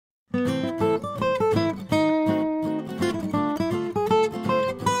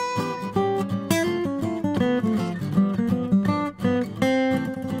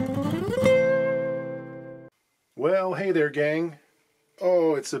gang.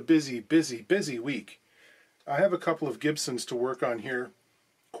 Oh, it's a busy week. I have a couple of Gibsons to work on here.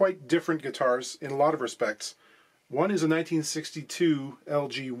 Quite different guitars in a lot of respects. One is a 1962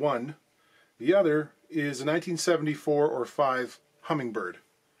 LG1. The other is a 1974 or 5 Hummingbird.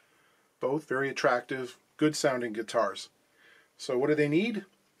 Both very attractive, good sounding guitars. So what do they need?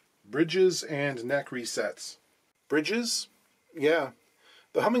 Bridges and neck resets. Bridges? Yeah.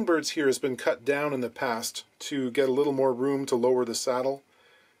 The Hummingbird's here has been cut down in the past to get a little more room to lower the saddle,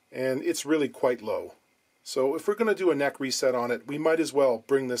 and it's really quite low. So if we're going to do a neck reset on it, we might as well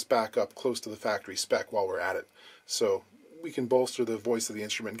bring this back up close to the factory spec while we're at it, so we can bolster the voice of the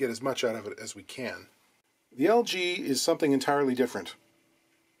instrument and get as much out of it as we can. The LG is something entirely different.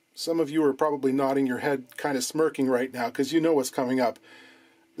 Some of you are probably nodding your head, kind of smirking right now, because you know what's coming up.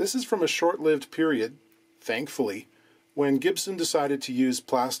 This is from a short-lived period, thankfully, when Gibson decided to use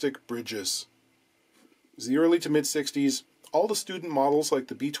plastic bridges. It was the early to mid-60s. All the student models like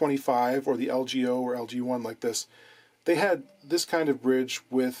the B25 or the LGO or LG1 like this, they had this kind of bridge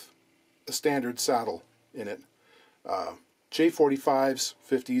with a standard saddle in it. J45s,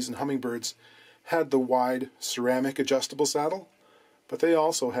 50s, and Hummingbirds had the wide ceramic adjustable saddle, but they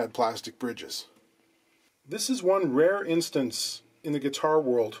also had plastic bridges. This is one rare instance in the guitar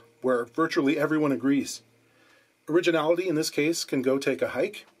world where virtually everyone agrees. Originality in this case can go take a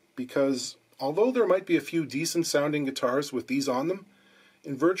hike, because although there might be a few decent sounding guitars with these on them,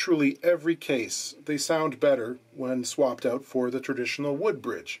 in virtually every case they sound better when swapped out for the traditional wood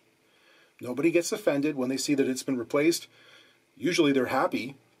bridge. Nobody gets offended when they see that it's been replaced. Usually they're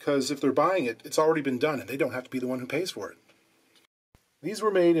happy, because if they're buying it, it's already been done and they don't have to be the one who pays for it. These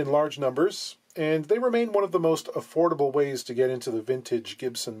were made in large numbers, and they remain one of the most affordable ways to get into the vintage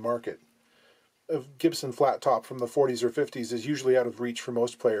Gibson market. A Gibson flat top from the 40s or 50s is usually out of reach for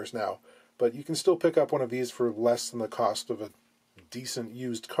most players now, but you can still pick up one of these for less than the cost of a decent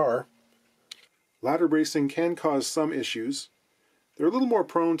used car. Ladder bracing can cause some issues. They're a little more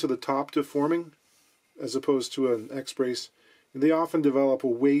prone to the top deforming as opposed to an X-brace, and they often develop a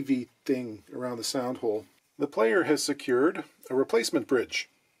wavy thing around the sound hole. The player has secured a replacement bridge,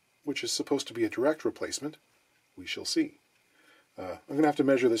 which is supposed to be a direct replacement. We shall see. I'm going to have to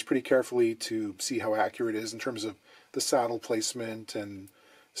measure this pretty carefully to see how accurate it is in terms of the saddle placement and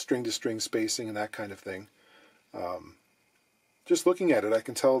string-to-string spacing and that kind of thing. Just looking at it, I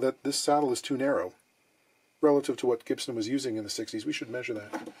can tell that this saddle is too narrow relative to what Gibson was using in the 60s. We should measure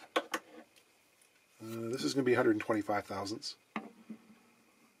that. This is going to be 125 thousandths.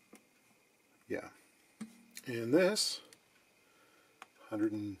 Yeah. And this,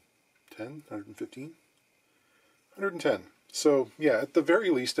 110, 115, 110. So yeah, at the very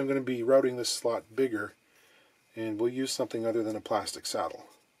least I'm going to be routing this slot bigger, and we'll use something other than a plastic saddle.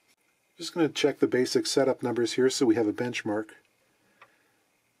 Just going to check the basic setup numbers here so we have a benchmark.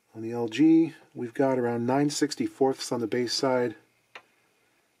 On the LG, we've got around 9/64ths on the bass side,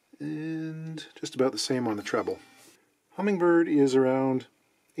 and just about the same on the treble. Hummingbird is around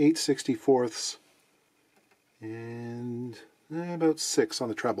 8/64ths, and about 6 on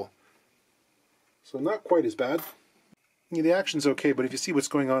the treble. So not quite as bad. Yeah, the action's okay, but if you see what's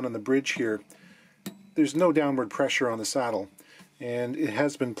going on the bridge here, there's no downward pressure on the saddle, and it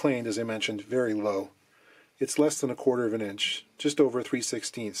has been planed, as I mentioned, very low. It's less than 1/4 of an inch, just over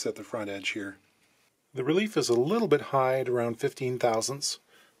 3/16 at the front edge here. The relief is a little bit high at around 15 thousandths,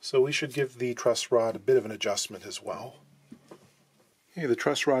 so we should give the truss rod a bit of an adjustment as well. Okay, the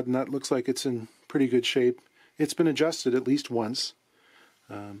truss rod nut looks like it's in pretty good shape. It's been adjusted at least once.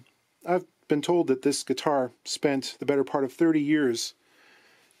 I've been told that this guitar spent the better part of 30 years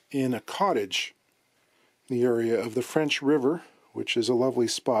in a cottage in the area of the French River, which is a lovely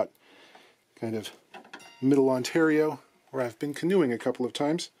spot, kind of middle Ontario, where I've been canoeing a couple of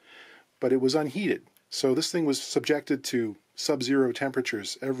times, but it was unheated. So this thing was subjected to sub-zero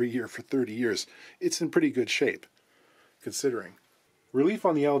temperatures every year for 30 years. It's in pretty good shape, considering. Relief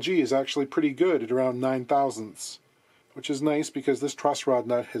on the LG is actually pretty good at around 9 thousandths, which is nice because this truss rod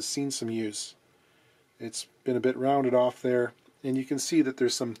nut has seen some use. It's been a bit rounded off there, and you can see that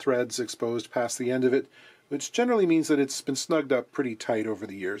there's some threads exposed past the end of it, which generally means that it's been snugged up pretty tight over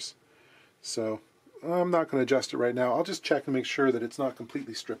the years. So I'm not going to adjust it right now. I'll just check and make sure that it's not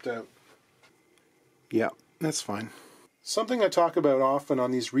completely stripped out. Yeah, that's fine. Something I talk about often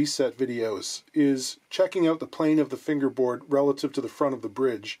on these reset videos is checking out the plane of the fingerboard relative to the front of the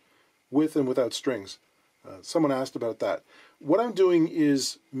bridge, with and without strings. Someone asked about that. What I'm doing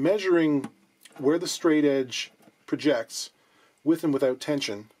is measuring where the straight edge projects with and without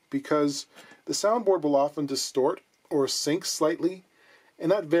tension, because the soundboard will often distort or sink slightly,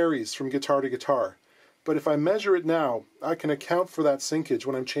 and that varies from guitar to guitar. But if I measure it now, I can account for that sinkage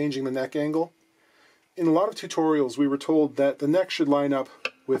when I'm changing the neck angle. In a lot of tutorials, we were told that the neck should line up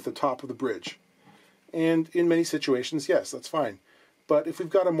with the top of the bridge. And in many situations, yes, that's fine. But if we've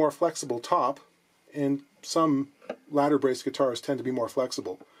got a more flexible top, and some ladder brace guitars tend to be more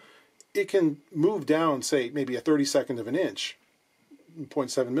flexible, it can move down, say, maybe a 32nd of an inch,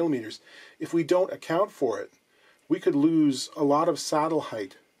 0.7 millimeters. If we don't account for it, we could lose a lot of saddle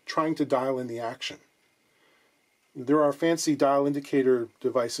height trying to dial in the action. There are fancy dial indicator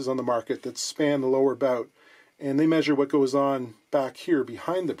devices on the market that span the lower bout, and they measure what goes on back here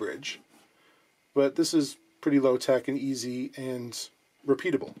behind the bridge. But this is pretty low tech and easy and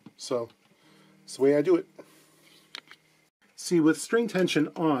repeatable, so it's the way I do it. See, with string tension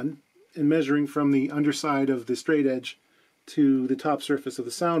on and measuring from the underside of the straight edge to the top surface of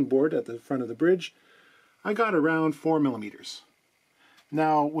the soundboard at the front of the bridge, I got around 4 millimeters.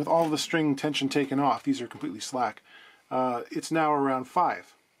 Now, with all the string tension taken off, these are completely slack, it's now around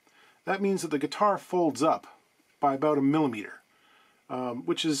 5. That means that the guitar folds up by about a millimeter,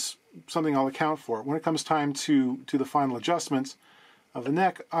 which is something I'll account for. When it comes time to the final adjustments of the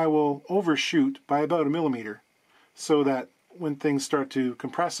neck, I will overshoot by about a millimeter, so that when things start to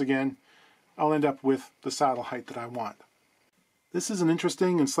compress again, I'll end up with the saddle height that I want. This is an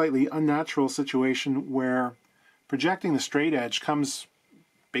interesting and slightly unnatural situation where projecting the straight edge comes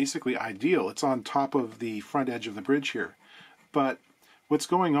basically ideal. It's on top of the front edge of the bridge here. But what's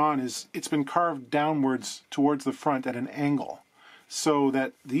going on is it's been carved downwards towards the front at an angle, so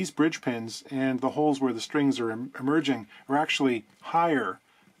that these bridge pins and the holes where the strings are emerging are actually higher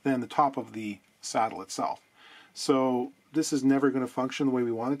than the top of the saddle itself. So this is never going to function the way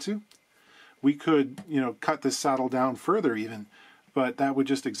we want it to. We could, cut this saddle down further even, but that would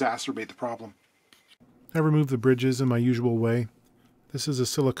just exacerbate the problem. I removed the bridges in my usual way. This is a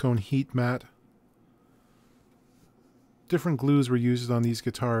silicone heat mat. Different glues were used on these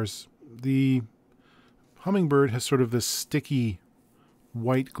guitars. The Hummingbird has sort of this sticky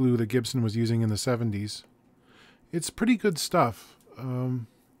white glue that Gibson was using in the 70s. It's pretty good stuff.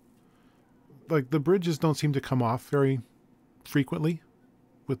 Like, the bridges don't seem to come off very frequently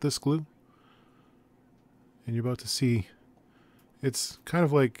with this glue. And you're about to see, it's kind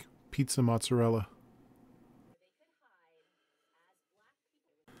of like pizza mozzarella.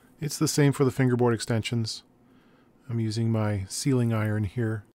 It's the same for the fingerboard extensions. I'm using my sealing iron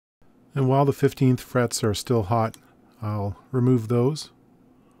here. And while the 15th frets are still hot, I'll remove those.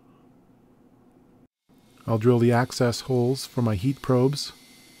 I'll drill the access holes for my heat probes.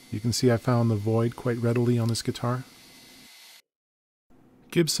 You can see I found the void quite readily on this guitar.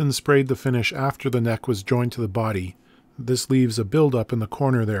 Gibson sprayed the finish after the neck was joined to the body. This leaves a buildup in the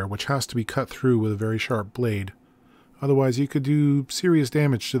corner there, which has to be cut through with a very sharp blade. Otherwise, you could do serious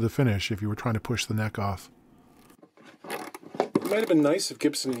damage to the finish if you were trying to push the neck off. It might have been nice if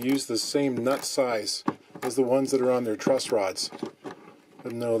Gibson had used the same nut size as the ones that are on their truss rods.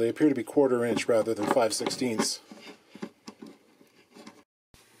 But no, they appear to be 1/4 inch rather than 5/16.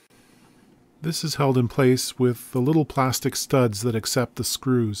 This is held in place with the little plastic studs that accept the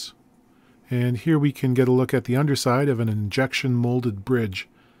screws. And here we can get a look at the underside of an injection molded bridge.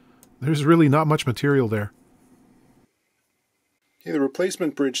 There's really not much material there. Okay, the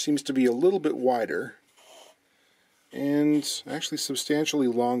replacement bridge seems to be a little bit wider and actually substantially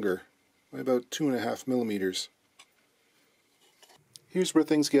longer, by about 2.5 millimeters. Here's where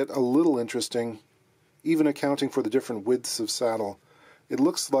things get a little interesting, even accounting for the different widths of saddle. It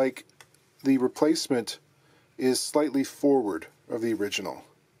looks like the replacement is slightly forward of the original.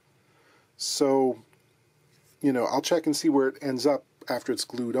 So, I'll check and see where it ends up after it's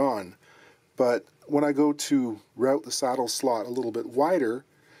glued on. But when I go to route the saddle slot a little bit wider,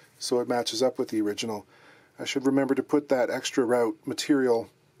 so it matches up with the original, I should remember to put that extra route material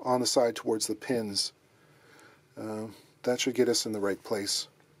on the side towards the pins. That should get us in the right place,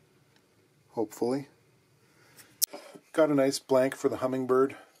 hopefully. Got a nice blank for the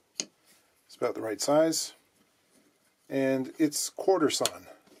Hummingbird. It's about the right size. And it's quarter sawn.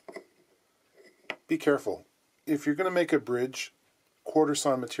 Be careful. If you're going to make a bridge, quarter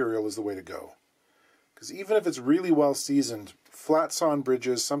sawn material is the way to go. Because even if it's really well seasoned, flat sawn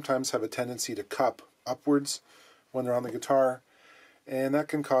bridges sometimes have a tendency to cup upwards when they're on the guitar, and that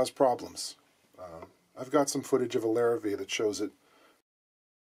can cause problems. I've got some footage of a Larrivee that shows it.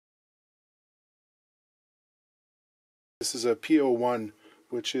 This is a P01,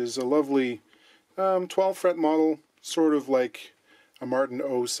 which is a lovely 12 fret model, sort of like a Martin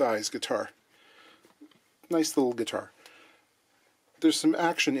O size guitar. Nice little guitar. There's some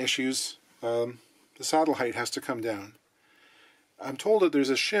action issues. The saddle height has to come down. I'm told that there's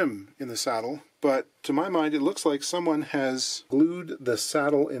a shim in the saddle, but to my mind it looks like someone has glued the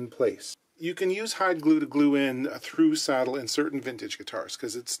saddle in place. You can use hide glue to glue in a through saddle in certain vintage guitars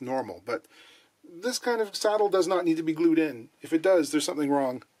because it's normal, but this kind of saddle does not need to be glued in. If it does, there's something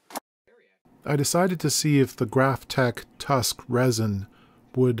wrong. I decided to see if the Graphtec Tusk resin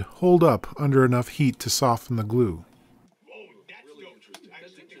would hold up under enough heat to soften the glue. Oh, that's really interesting.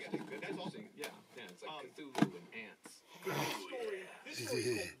 That's interesting. That's awesome. Yeah, it's like Cthulhu and ants. This story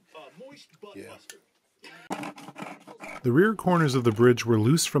is called Moist Butt Buster. The rear corners of the bridge were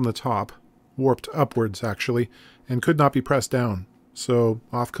loose from the top, warped upwards actually, and could not be pressed down. So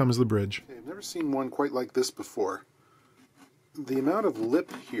off comes the bridge. Okay, I've never seen one quite like this before. The amount of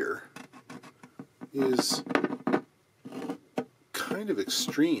lip here is kind of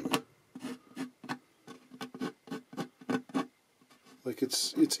extreme. Like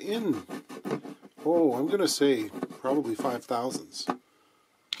it's in, oh, I'm gonna say probably 5,000s. Let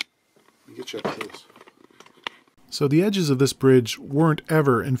me get you up close. So the edges of this bridge weren't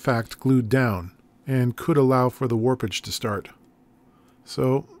ever in fact glued down and could allow for the warpage to start.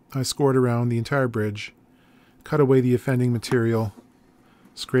 So I scored around the entire bridge, cut away the offending material,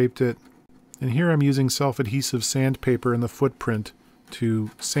 scraped it, and here I'm using self-adhesive sandpaper in the footprint to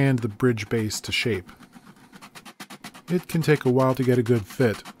sand the bridge base to shape. It can take a while to get a good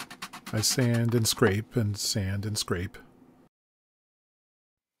fit. I sand and scrape and sand and scrape.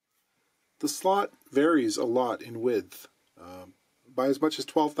 The slot varies a lot in width, by as much as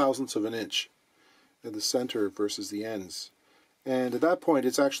 12/1000ths of an inch at the center versus the ends. And at that point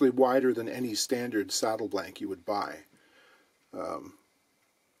it's actually wider than any standard saddle blank you would buy.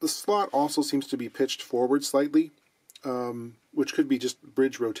 The slot also seems to be pitched forward slightly, which could be just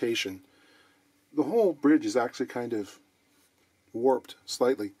bridge rotation. The whole bridge is actually kind of warped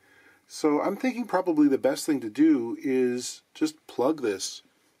slightly. So I'm thinking probably the best thing to do is just plug this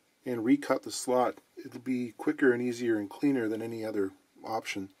and recut the slot. It'll be quicker and easier and cleaner than any other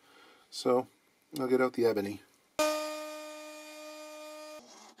option. So I'll get out the ebony.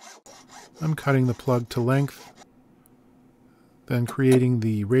 I'm cutting the plug to length, then creating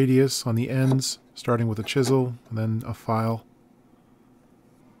the radius on the ends, starting with a chisel and then a file.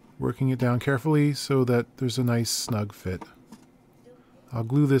 Working it down carefully so that there's a nice snug fit. I'll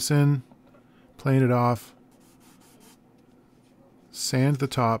glue this in, plane it off, sand the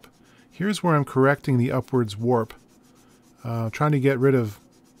top. Here's where I'm correcting the upwards warp, trying to get rid of,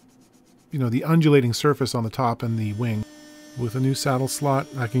 the undulating surface on the top and the wing. With a new saddle slot,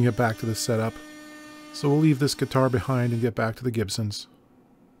 I can get back to this setup. So we'll leave this guitar behind and get back to the Gibsons.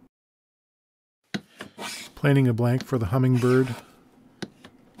 Planing a blank for the Hummingbird.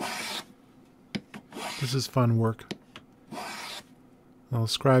 This is fun work. I'll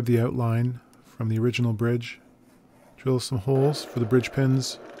scribe the outline from the original bridge, drill some holes for the bridge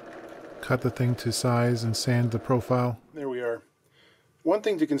pins, cut the thing to size and sand the profile. There we are. One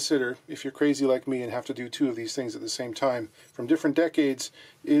thing to consider, if you're crazy like me and have to do two of these things at the same time from different decades,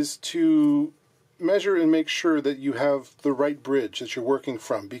 is to measure and make sure that you have the right bridge that you're working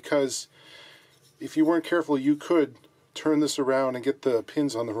from, because if you weren't careful you could turn this around and get the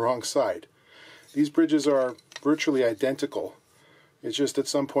pins on the wrong side. These bridges are virtually identical. It's just at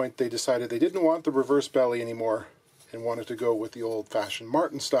some point they decided they didn't want the reverse belly anymore and wanted to go with the old-fashioned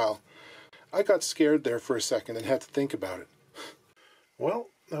Martin style. I got scared there for a second and had to think about it. Well,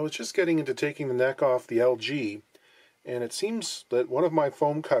 I was just getting into taking the neck off the LG, and it seems that one of my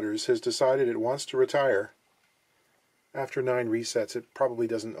foam cutters has decided it wants to retire. After 9 resets, it probably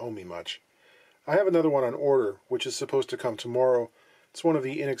doesn't owe me much. I have another one on order, which is supposed to come tomorrow. It's one of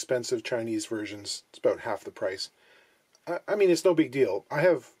the inexpensive Chinese versions. It's about half the price. I mean, it's no big deal. I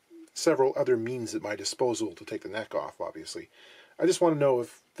have several other means at my disposal to take the neck off, obviously. I just want to know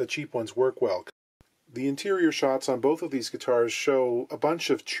if the cheap ones work well. The interior shots on both of these guitars show a bunch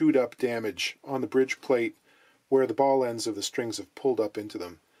of chewed up damage on the bridge plate where the ball ends of the strings have pulled up into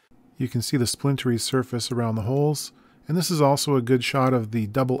them. You can see the splintery surface around the holes, and this is also a good shot of the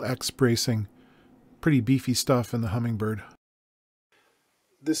double X bracing. Pretty beefy stuff in the Hummingbird.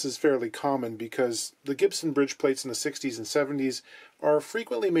 This is fairly common because the Gibson bridge plates in the 60s and 70s are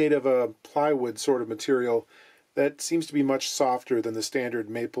frequently made of a plywood sort of material that seems to be much softer than the standard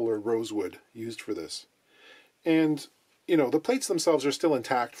maple or rosewood used for this. And, the plates themselves are still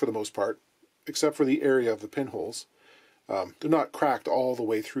intact for the most part, except for the area of the pinholes. They're not cracked all the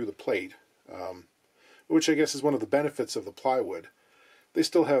way through the plate, which I guess is one of the benefits of the plywood. They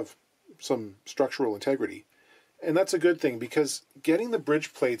still have some structural integrity. And that's a good thing, because getting the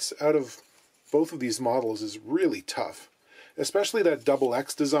bridge plates out of both of these models is really tough. Especially that double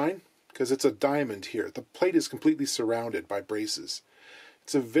X design, because it's a diamond here. The plate is completely surrounded by braces.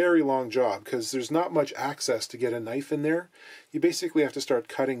 It's a very long job because there's not much access to get a knife in there. You basically have to start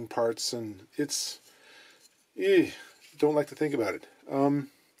cutting parts, and it's... don't like to think about it.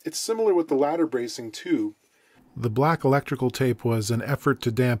 It's similar with the ladder bracing too. The black electrical tape was an effort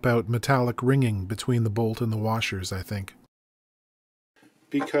to damp out metallic ringing between the bolt and the washers, I think.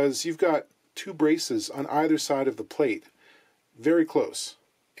 Because you've got two braces on either side of the plate, very close.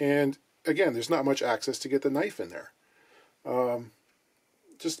 And again, there's not much access to get the knife in there.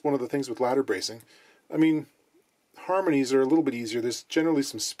 Just one of the things with ladder bracing. I mean, harmonies are a little bit easier. There's generally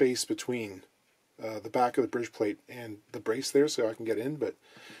some space between the back of the bridge plate and the brace there, so I can get in, but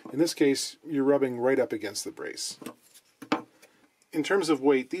in this case, you're rubbing right up against the brace. In terms of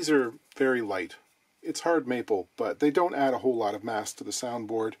weight, these are very light. It's hard maple, but they don't add a whole lot of mass to the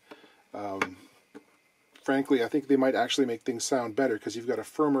soundboard. Frankly, I think they might actually make things sound better because you've got a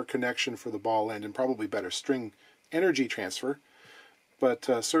firmer connection for the ball end and probably better string energy transfer, but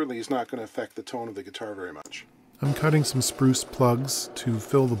certainly it's not going to affect the tone of the guitar very much. I'm cutting some spruce plugs to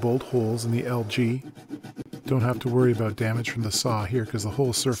fill the bolt holes in the LG. Don't have to worry about damage from the saw here because the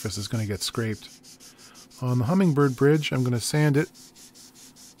whole surface is going to get scraped. On the Hummingbird bridge, I'm going to sand it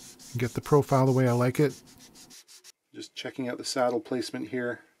and get the profile the way I like it. Just checking out the saddle placement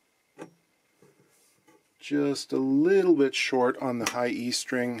here. Just a little bit short on the high E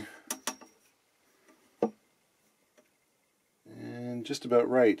string. And just about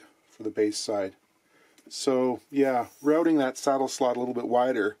right for the bass side. So yeah, routing that saddle slot a little bit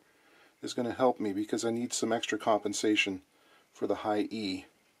wider is going to help me because I need some extra compensation for the high E.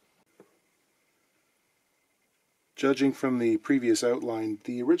 Judging from the previous outline,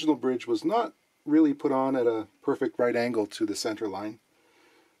 the original bridge was not really put on at a perfect right angle to the center line,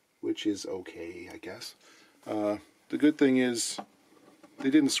 which is okay, I guess. The good thing is they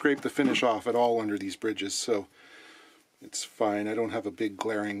didn't scrape the finish off at all under these bridges, so it's fine. I don't have a big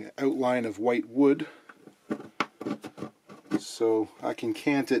glaring outline of white wood, so I can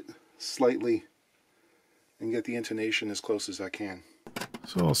cant it slightly and get the intonation as close as I can.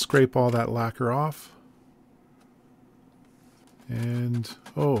 So I'll scrape all that lacquer off. And,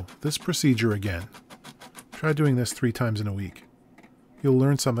 oh, this procedure again. Try doing this 3 times in a week. You'll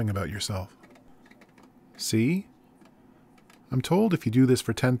learn something about yourself. See? I'm told if you do this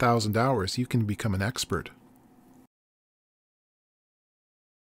for 10,000 hours, you can become an expert.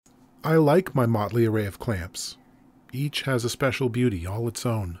 I like my motley array of clamps. Each has a special beauty all its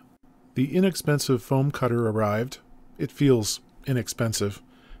own. The inexpensive foam cutter arrived. It feels inexpensive.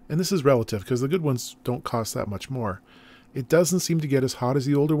 And this is relative because the good ones don't cost that much more. It doesn't seem to get as hot as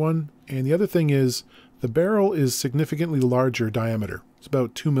the older one. And the other thing is, the barrel is significantly larger diameter. It's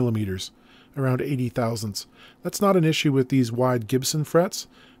about 2 millimeters, around 80 thousandths. That's not an issue with these wide Gibson frets,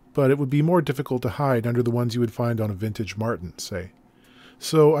 but it would be more difficult to hide under the ones you would find on a vintage Martin, say.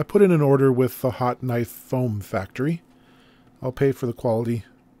 So I put in an order with the Hot Knife Foam Factory. I'll pay for the quality.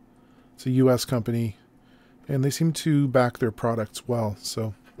 It's a US company, and they seem to back their products well,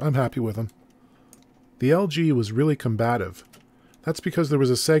 so I'm happy with them. The LG was really combative. That's because there was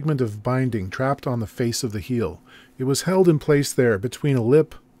a segment of binding trapped on the face of the heel. It was held in place there between a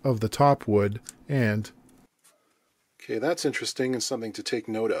lip of the top wood and... Okay, that's interesting and something to take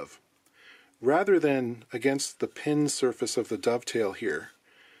note of. Rather than against the pin surface of the dovetail here,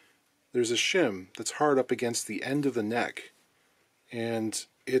 there's a shim that's hard up against the end of the neck, and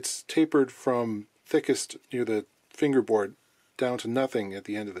it's tapered from thickest near the fingerboard down to nothing at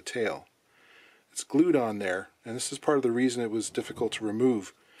the end of the tail. It's glued on there, and this is part of the reason it was difficult to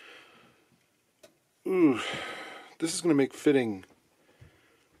remove. Ooh, this is going to make fitting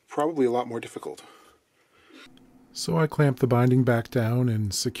probably a lot more difficult. So I clamped the binding back down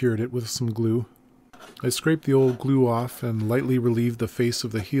and secured it with some glue. I scraped the old glue off and lightly relieved the face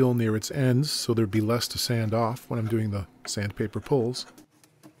of the heel near its ends so there'd be less to sand off when I'm doing the sandpaper pulls.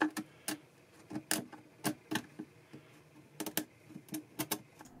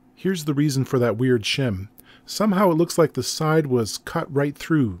 Here's the reason for that weird shim. Somehow it looks like the side was cut right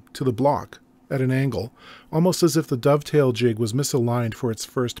through to the block at an angle, almost as if the dovetail jig was misaligned for its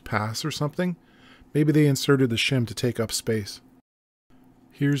first pass or something. Maybe they inserted the shim to take up space.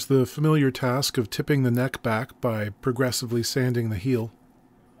 Here's the familiar task of tipping the neck back by progressively sanding the heel.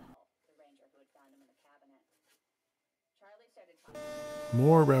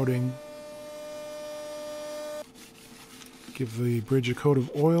 More routing. Give the bridge a coat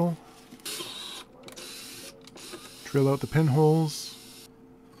of oil. Drill out the pinholes.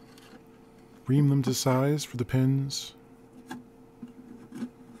 Ream them to size for the pins.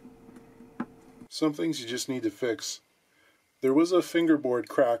 Some things you just need to fix. There was a fingerboard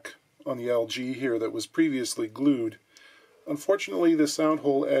crack on the LG here that was previously glued. Unfortunately, the sound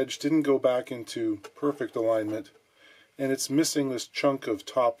hole edge didn't go back into perfect alignment, and it's missing this chunk of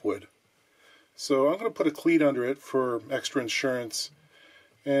top wood. So I'm going to put a cleat under it for extra insurance,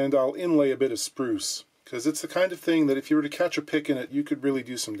 and I'll inlay a bit of spruce, because it's the kind of thing that if you were to catch a pick in it, you could really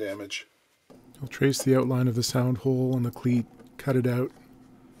do some damage. I'll trace the outline of the sound hole on the cleat, cut it out,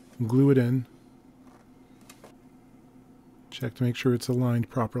 and glue it in. Check to make sure it's aligned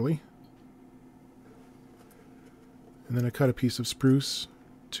properly. And then I cut a piece of spruce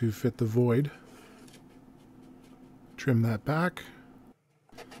to fit the void. Trim that back.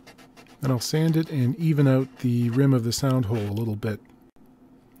 And I'll sand it and even out the rim of the sound hole a little bit.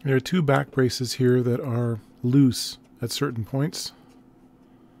 There are two back braces here that are loose at certain points,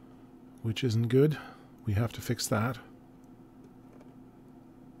 which isn't good. We have to fix that.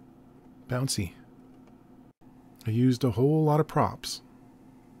 Bouncy. I used a whole lot of props.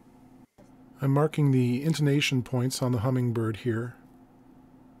 I'm marking the intonation points on the hummingbird here.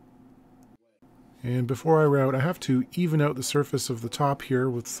 And before I route, I have to even out the surface of the top here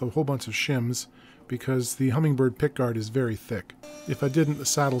with a whole bunch of shims because the hummingbird pickguard is very thick. If I didn't, the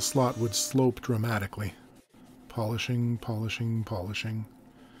saddle slot would slope dramatically. Polishing, polishing, polishing.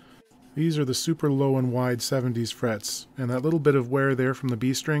 These are the super low and wide 70s frets, and that little bit of wear there from the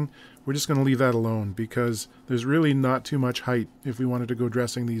B-string, we're just going to leave that alone because there's really not too much height if we wanted to go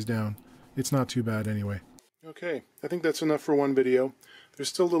dressing these down. It's not too bad anyway. Okay, I think that's enough for one video. There's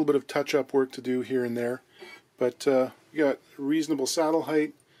still a little bit of touch-up work to do here and there, but we got reasonable saddle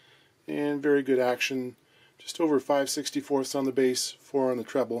height and very good action. Just over 5/64 on the bass, 4 on the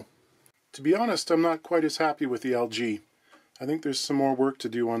treble. To be honest, I'm not quite as happy with the LG. I think there's some more work to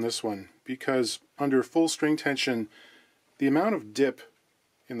do on this one because under full string tension, the amount of dip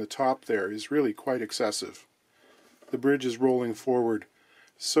in the top there is really quite excessive. The bridge is rolling forward.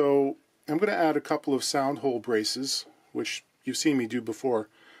 So I'm going to add a couple of sound hole braces, which you've seen me do before,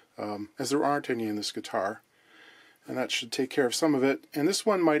 as there aren't any in this guitar. And that should take care of some of it. And this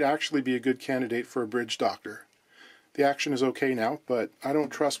one might actually be a good candidate for a bridge doctor. The action is okay now, but I don't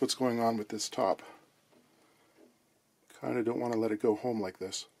trust what's going on with this top. Kind of don't want to let it go home like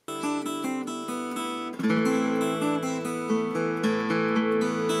this.